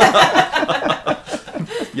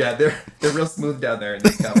 Yeah, they're real smooth down there in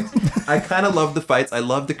these comics. I kind of love the fights. I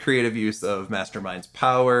love the creative use of Mastermind's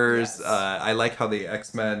powers. Yes. I like how the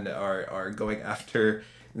X-Men are going after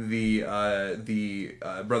the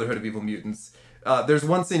Brotherhood of Evil Mutants. There's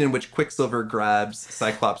one scene in which Quicksilver grabs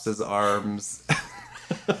Cyclops' arms.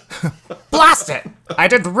 Blast it! I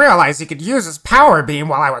didn't realize he could use his power beam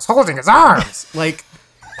while I was holding his arms. Like,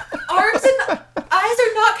 Arms and eyes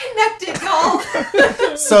are not connected,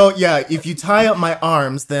 y'all. so yeah, if you tie up my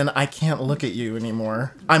arms, then I can't look at you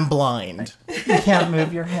anymore. I'm blind. You can't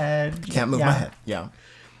move your head. Can't move Yeah. my head. Yeah.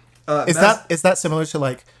 Is Is that similar to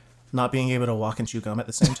like not being able to walk and chew gum at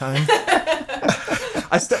the same time?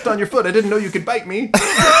 I stepped on your foot. I didn't know you could bite me.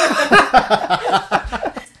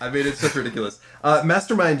 I mean, it's just ridiculous.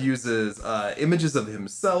 Mastermind uses images of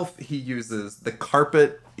himself. He uses the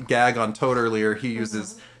carpet gag on Toad earlier. He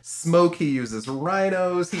uses smoke. He uses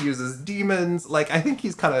rhinos. He uses demons. Like, I think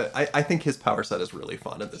he's kind of... I think his power set is really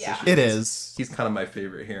fun in this Yeah. issue. It is. He's kind of my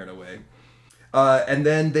favorite here in a way. And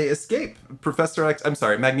then they escape.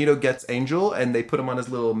 Magneto gets Angel, and they put him on his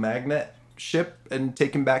little magnet ship and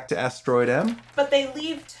take him back to Asteroid M. But they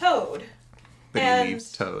leave Toad. But And- he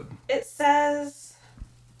leaves Toad. It says...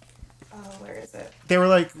 Oh, where is it? They were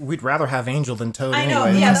like, we'd rather have Angel than Toad I know,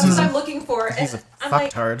 anyway. yeah, that's what I'm looking for. He's And a I'm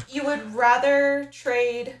like, fucktard. you would rather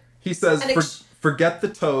trade... He says, And forget the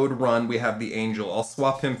Toad run, we have the Angel. I'll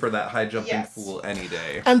swap him for that high-jumping Yes. fool any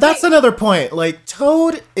day. And that's another point. Like,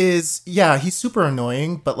 Toad is, yeah, he's super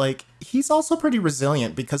annoying, but like, he's also pretty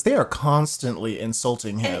resilient because they are constantly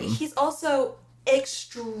insulting him. And he's also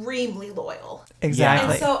extremely loyal.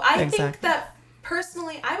 Exactly. And so I think Exactly. that,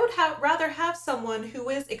 personally, I would rather have someone who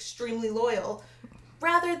is extremely loyal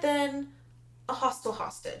rather than a hostile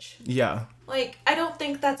hostage. Yeah. Like, I don't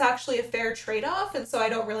think that's actually a fair trade-off, and so I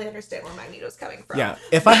don't really understand where Magneto's coming from. Yeah.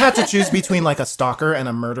 If I had to choose between like a stalker and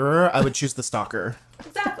a murderer, I would choose the stalker.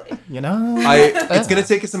 Exactly. You know? It's going to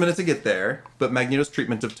take us a minute to get there, but Magneto's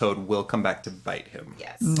treatment of Toad will come back to bite him.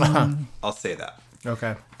 Yes. I'll say that.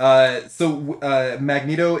 Okay. So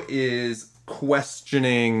Magneto is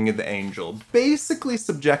questioning the Angel, basically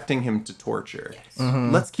subjecting him to torture. Yes.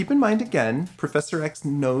 Let's keep in mind again, Professor X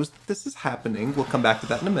knows that this is happening. We'll come back to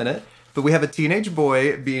that in a minute. But we have a teenage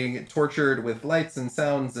boy being tortured with lights and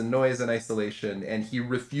sounds and noise and isolation, and he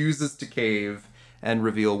refuses to cave and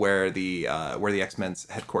reveal where the X-Men's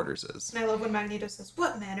headquarters is. And I love when Magneto says,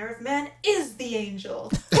 "What manner of man is the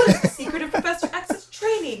Angel? What is the secret of Professor X's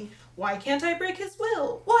training? Why can't I break his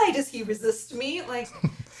will? Why does he resist me?" Like,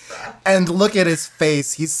 bruh. And look at his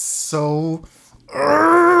face. He's so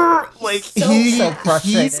like so So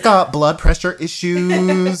frustrated. he's got blood pressure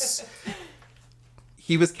issues.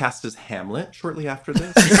 He was cast as Hamlet shortly after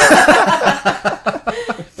this.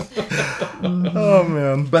 Oh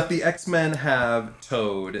man. But the X-Men have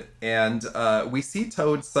Toad, and we see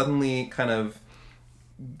Toad suddenly kind of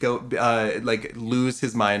go lose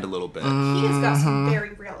his mind a little bit. He has got some very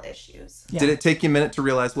real issues. Yeah. Did it take you a minute to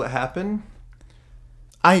realize what happened?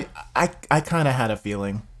 I kind of had a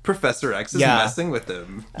feeling. Professor X is Yeah. messing with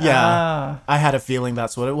him. Yeah. I had a feeling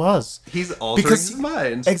that's what it was. He's altering Because- his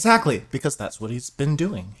mind. Exactly, because that's what he's been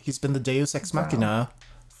doing. He's been the Deus Ex Machina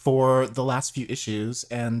for the last few issues,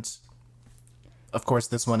 and of course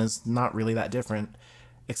this one is not really that different,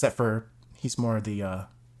 except for he's more the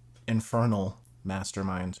infernal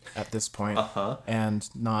mastermind at this point, and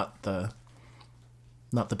not the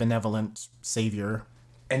benevolent savior.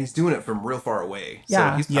 And he's doing it from real far away.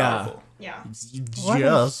 Yeah. So he's Yeah. powerful. Yeah. What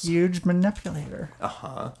Yes, a huge manipulator.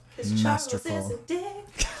 His Charles Masterful. is a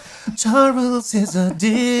dick. Charles is a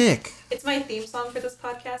dick. It's my theme song for this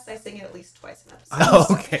podcast. I sing it at least twice an episode. Oh,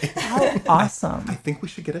 okay. How awesome. I think we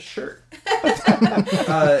should get a shirt.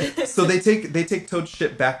 So they take Toad's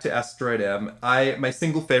ship back to Asteroid M. My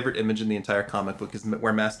single favorite image in the entire comic book is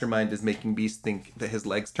where Mastermind is making Beast think that his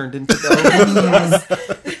legs turned into dough.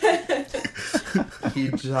 He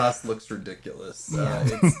just looks ridiculous.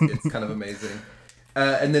 It's kind of amazing.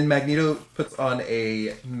 And then Magneto puts on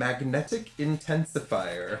a magnetic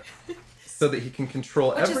intensifier, so that he can control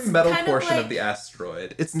Which every is metal kind of portion of like- the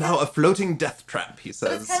asteroid. It's now a floating death trap, he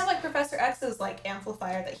But it's says. kind of like Professor X's like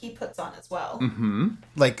amplifier that he puts on as well.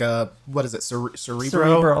 Like what is it? Cerebro.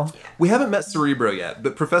 Cerebral. We haven't met Cerebro yet,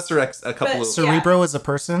 but Professor X, a couple But of... Cerebro is a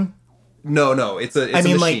person. No, it's a I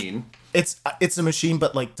mean, machine. like it's a machine,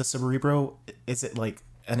 but like the Cerebro, is it like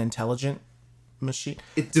an intelligent machine?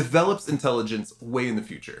 It develops intelligence way in the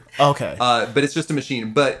future. Okay. But it's just a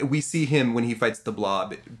machine. But we see him when he fights the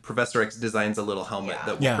Blob. Professor X designs a little helmet Yeah.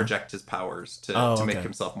 that will Yeah. project his powers to make okay.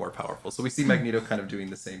 himself more powerful. So we see Magneto kind of doing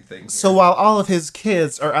the same thing. So while all of his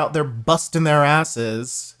kids are out there busting their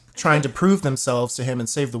asses, trying to prove themselves to him and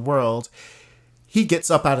save the world, he gets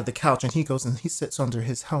up out of the couch and he goes and he sits under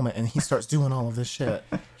his helmet and he starts doing all of this shit.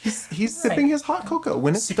 He's sipping his hot cocoa.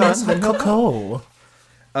 When it's Sipping done, his then hot he'll-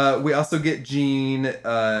 cocoa. we also get Jean.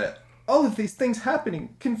 All of these things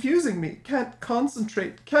happening, confusing me. Can't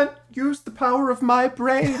concentrate. Can't use the power of my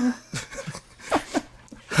brain.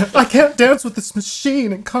 I can't dance with this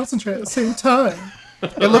machine and concentrate at the same time.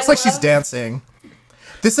 It looks like she's dancing.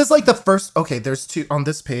 This is like the first... Okay, there's two... On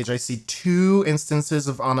this page, I see 2 instances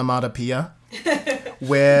of onomatopoeia.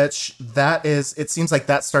 Which that is... It seems like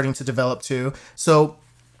that's starting to develop too. So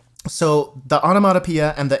the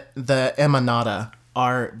onomatopoeia and the emanata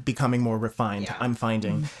are becoming more refined. Yeah. I'm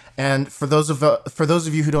finding, and for those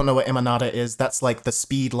of you who don't know what emanata is, that's like the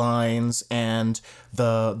speed lines and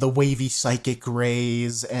the wavy psychic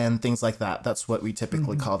rays and things like that. That's what we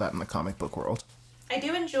typically call that in the comic book world. I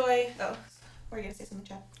do enjoy. Oh, were you gonna say something,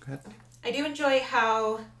 Chad? Go ahead. I do enjoy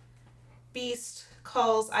how Beast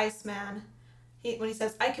calls Iceman when he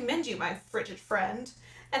says, "I commend you, my frigid friend,"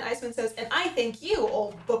 and Iceman says, "And I thank you,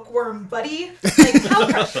 old bookworm buddy." Like, how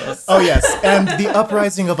precious. Oh yes, and the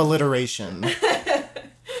uprising of alliteration.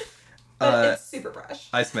 But it's super fresh.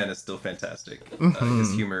 Iceman is still fantastic.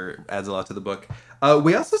 His humor adds a lot to the book.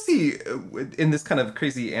 We also see, in this kind of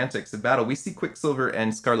crazy antics of battle, we see Quicksilver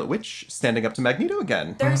and Scarlet Witch standing up to Magneto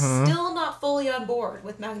again. They're still not fully on board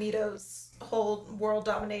with Magneto's whole world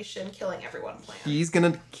domination, killing everyone plan. He's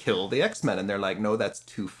gonna kill the X-Men, and they're like, no, that's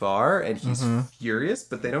too far, and he's furious,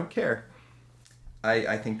 but they don't care.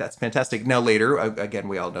 I think that's fantastic. Now later, again,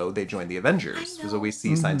 we all know they join the Avengers, I know. so we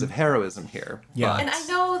see signs of heroism here. Yeah. But And I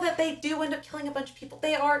know that they do end up killing a bunch of people.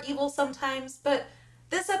 They are evil sometimes, but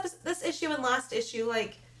this issue and last issue,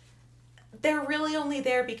 like, they're really only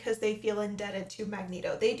there because they feel indebted to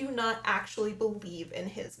Magneto. They do not actually believe in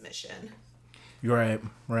his mission. Right.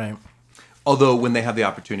 although when they have the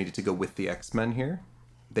opportunity to go with the X-Men here,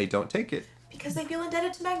 they don't take it. Because they feel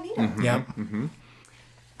indebted to Magneto. Yeah.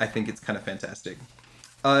 I think it's kind of fantastic.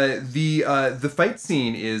 The fight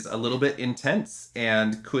scene is a little bit intense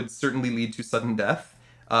and could certainly lead to sudden death.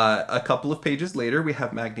 A couple of pages later, we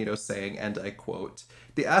have Magneto saying, and I quote,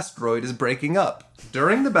 "The asteroid is breaking up.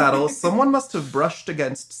 During the battle, someone must have brushed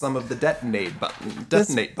against some of the detonate buttons."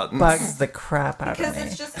 Bugs the crap out Because of me.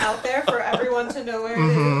 it's just out there for everyone to know where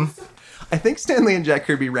it is. I think Stan Lee and Jack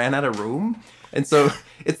Kirby ran out of room. And so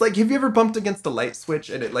it's like, have you ever bumped against a light switch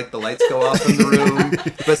and it like the lights go off in the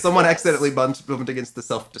room, but someone accidentally bumped against the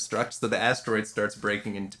self-destruct, so the asteroid starts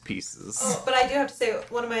breaking into pieces. Oh, but I do have to say,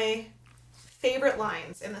 one of my favorite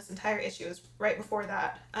lines in this entire issue is right before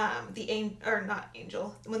that.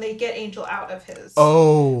 When they get Angel out of his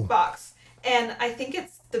box. And I think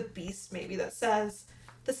it's the Beast maybe that says,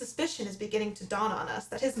 "The suspicion is beginning to dawn on us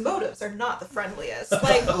that his motives are not the friendliest."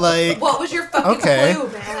 Like, what was your fucking clue,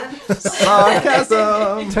 man?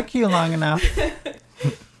 Sarcasm! Took you long enough.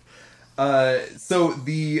 So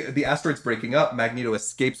the asteroid's breaking up, Magneto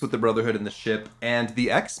escapes with the Brotherhood and the ship, and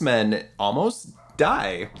the X-Men almost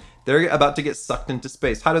die. They're about to get sucked into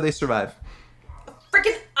space. How do they survive?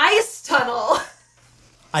 Freaking ice tunnel!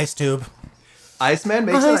 Ice tube. Iceman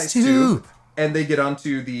makes an Ice ice tube, tube. and they get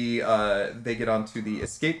onto the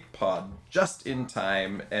escape pod just in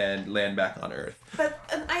time and land back on Earth. But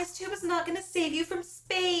an ice tube is not going to save you from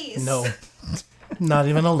space. No. Not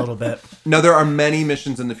even a little bit. Now, there are many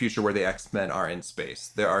missions in the future where the X-Men are in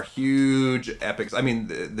space. There are huge epics. I mean,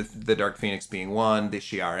 the Dark Phoenix being one, the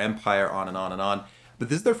Shi'ar Empire, on and on and on. But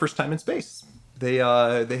this is their first time in space. They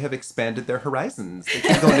have expanded their horizons. They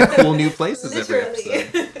keep going to cool new places every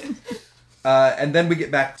episode. And then we get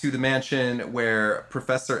back to the mansion where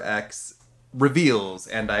Professor X reveals,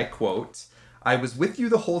 and I quote, "I was with you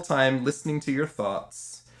the whole time listening to your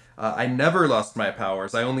thoughts. I never lost my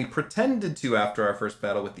powers. I only pretended to after our first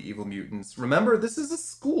battle with the evil mutants. Remember, this is a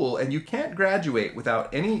school, and you can't graduate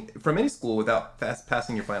from any school without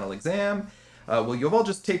passing your final exam. Well, you've all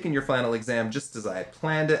just taken your final exam just as I had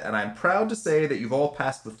planned it, and I'm proud to say that you've all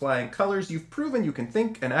passed with flying colors. You've proven you can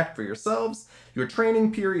think and act for yourselves. Your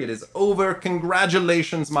training period is over.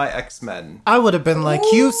 Congratulations, my X-Men. I would have been like,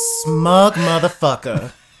 you smug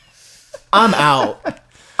motherfucker. I'm out.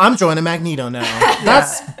 I'm joining Magneto now.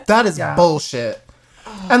 That is bullshit.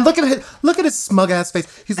 And look at his smug ass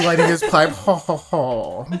face. He's lighting his pipe. Ha ha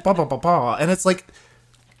ha. Ba ba ba ba. And it's like,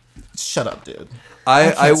 shut up, dude.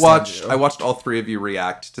 I watched all three of you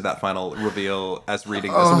react to that final reveal as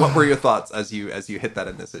reading this. What were your thoughts as you hit that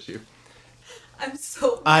in this issue? I'm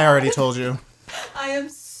so mad. I already told you. I am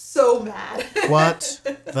so mad. What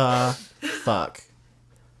the fuck?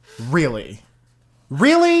 Really?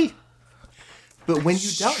 Really? But when you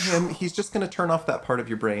doubt him, he's just going to turn off that part of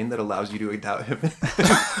your brain that allows you to doubt him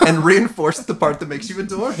and reinforce the part that makes you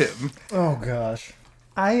adore him. Oh, gosh.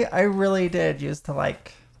 I really did used to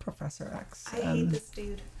like Professor X. I hate this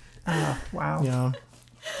dude. Wow. Yeah.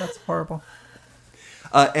 That's horrible.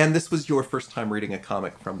 And this was your first time reading a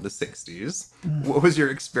comic from the 60s. What was your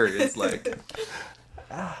experience like?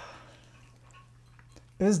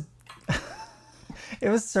 It was it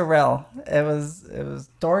was surreal. It was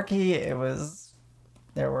dorky.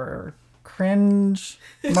 There were cringe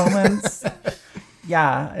moments.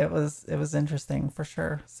 Yeah, it was interesting for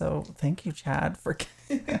sure. So thank you, Chad, for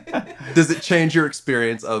Does it change your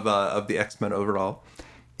experience of the X-Men overall?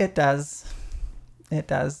 It does.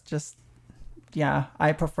 Just yeah,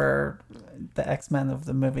 I prefer the X-Men of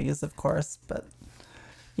the movies, of course, but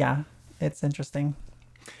yeah, it's interesting.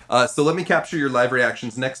 So let me capture your live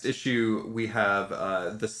reactions. Next issue, we have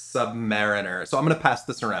the Submariner. So I'm going to pass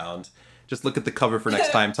this around. Just look at the cover for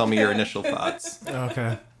next time. Tell me your initial thoughts.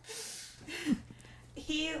 Okay.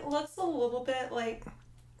 He looks a little bit like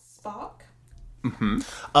Spock.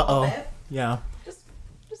 Uh-oh. bit. Yeah.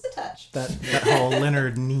 Just a touch. That whole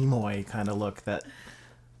Leonard Nimoy kind of look that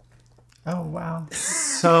Oh wow.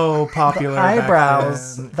 so popular. back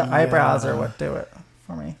Eyebrows. then. The eyebrows are what do it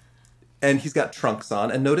for me. And he's got trunks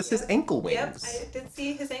on. And notice his ankle wings. Yep, I did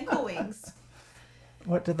see his ankle wings.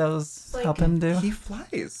 What do those Like- help him do He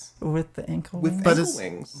flies. with the ankle With wings? But ankle his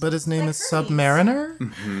wings. but his name Like is Hermes.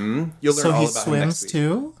 Submariner. You'll learn So all he about him next swims week.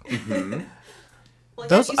 too. Well,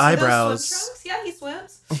 Those you see eyebrows. Those swim trunks? Yeah, he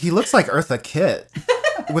swims. He looks like Eartha Kitt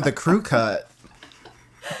with a crew cut.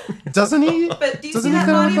 Doesn't he? But do you Doesn't see he that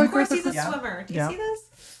kinda body? look Of course like he's a Yeah. swimmer. Do you Yeah. see this?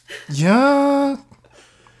 Yeah.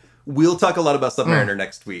 We'll talk a lot about Submariner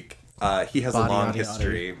next week. He has a Body, long yada,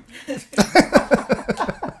 history.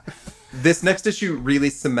 This next issue really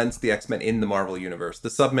cements the X-Men in the Marvel Universe. The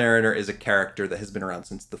Submariner is a character that has been around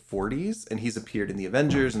since the 40s, and he's appeared in the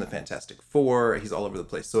Avengers and the Fantastic Four. He's all over the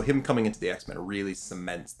place. So him coming into the X-Men really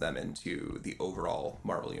cements them into the overall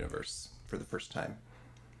Marvel Universe for the first time.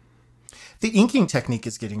 The inking technique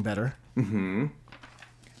is getting better. And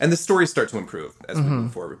the stories start to improve as we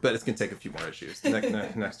move forward, but it's going to take a few more issues.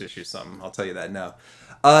 Next issue, something. I'll tell you that now.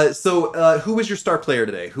 So who was your star player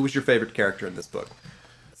today? Who was your favorite character in this book?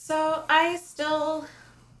 So I still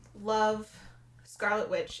love Scarlet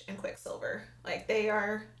Witch and Quicksilver. Like, they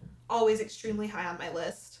are always extremely high on my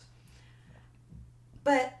list.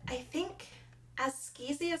 But I think, as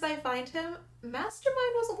skeezy as I find him,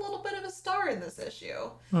 Mastermind was a little bit of a star in this issue.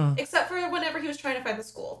 Except for whenever he was trying to find the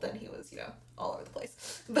school. Then he was, all over the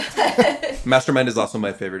place. But Mastermind is also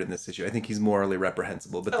my favorite in this issue. I think he's morally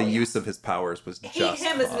reprehensible, but the yeah. use of his powers was hate just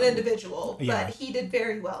him as an fun. individual. Yeah. But he did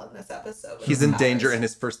very well in this episode. with He's his in danger, powers. and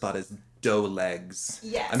his first thought is dough legs.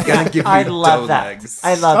 Yes. I'm gonna give you I dough love that. legs.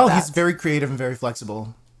 I love Oh, that. he's very creative and very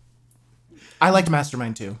flexible. I liked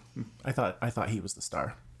Mastermind too. I thought he was the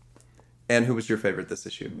star. And who was your favorite this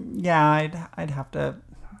issue? Yeah, I'd have to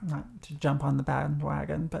not to jump on the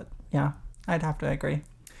bandwagon, but yeah, I'd have to agree.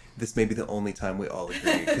 This may be the only time we all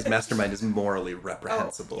agree, because Mastermind is morally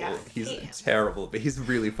reprehensible. yeah. He's Hate him. terrible, but he's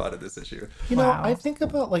really fun in this issue. You know, Wow. I think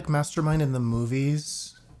about like Mastermind in the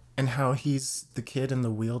movies and how he's the kid in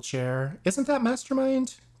the wheelchair. Isn't that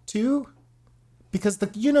Mastermind too? Because the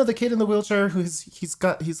kid in the wheelchair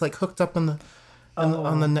he's like hooked up on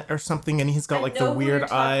the net or something, and he's got I like know the who you're weird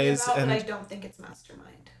talking eyes, about, and but I don't think it's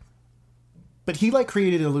Mastermind. but he like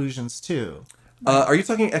created illusions too. Are you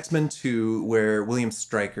talking X-Men 2, where William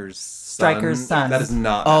Stryker's Son. That is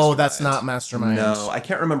not Oh, Mastermind. that's not Mastermind. No, I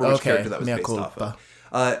can't remember which Okay, character that was mea based off culpa.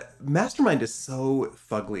 of. Mastermind is so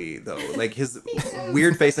fugly, though. Like, his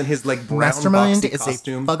weird face and his, like, brown Mastermind boxy is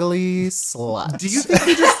costume. a fugly slut.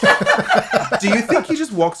 Do you think he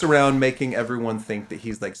just walks around making everyone think that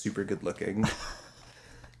he's, like, super good looking?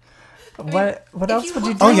 What else would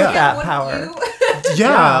you do looked with like that him, power? wouldn't you?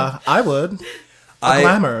 Yeah, I would.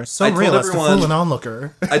 glamour. So I told real as to everyone- fool an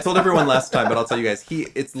onlooker. I told everyone last time, but I'll tell you guys.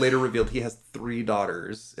 It's later revealed he has 3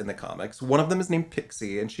 daughters in the comics. One of them is named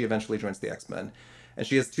Pixie, and she eventually joins the X-Men. And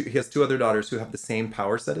he has 2 other daughters who have the same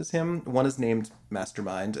power set as him. One is named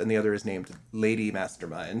Mastermind, and the other is named Lady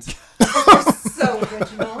Mastermind. So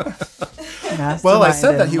original. Well, I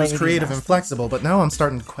said Mastermind that he was and creative Lady and flexible, but now I'm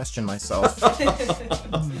starting to question myself.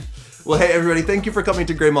 Well, hey, everybody, thank you for coming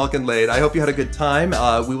to Grey Malkin Lane. I hope you had a good time.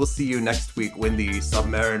 We will see you next week when the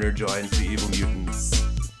Submariner joins the Evil Mutants.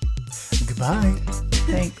 Goodbye.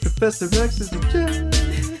 Thanks. Professor X is a gem.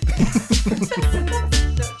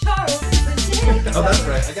 Charles is a dick. Oh, that's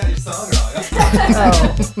right. I got your song wrong.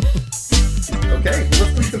 Oh. Okay, well,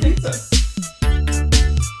 let's eat some pizza.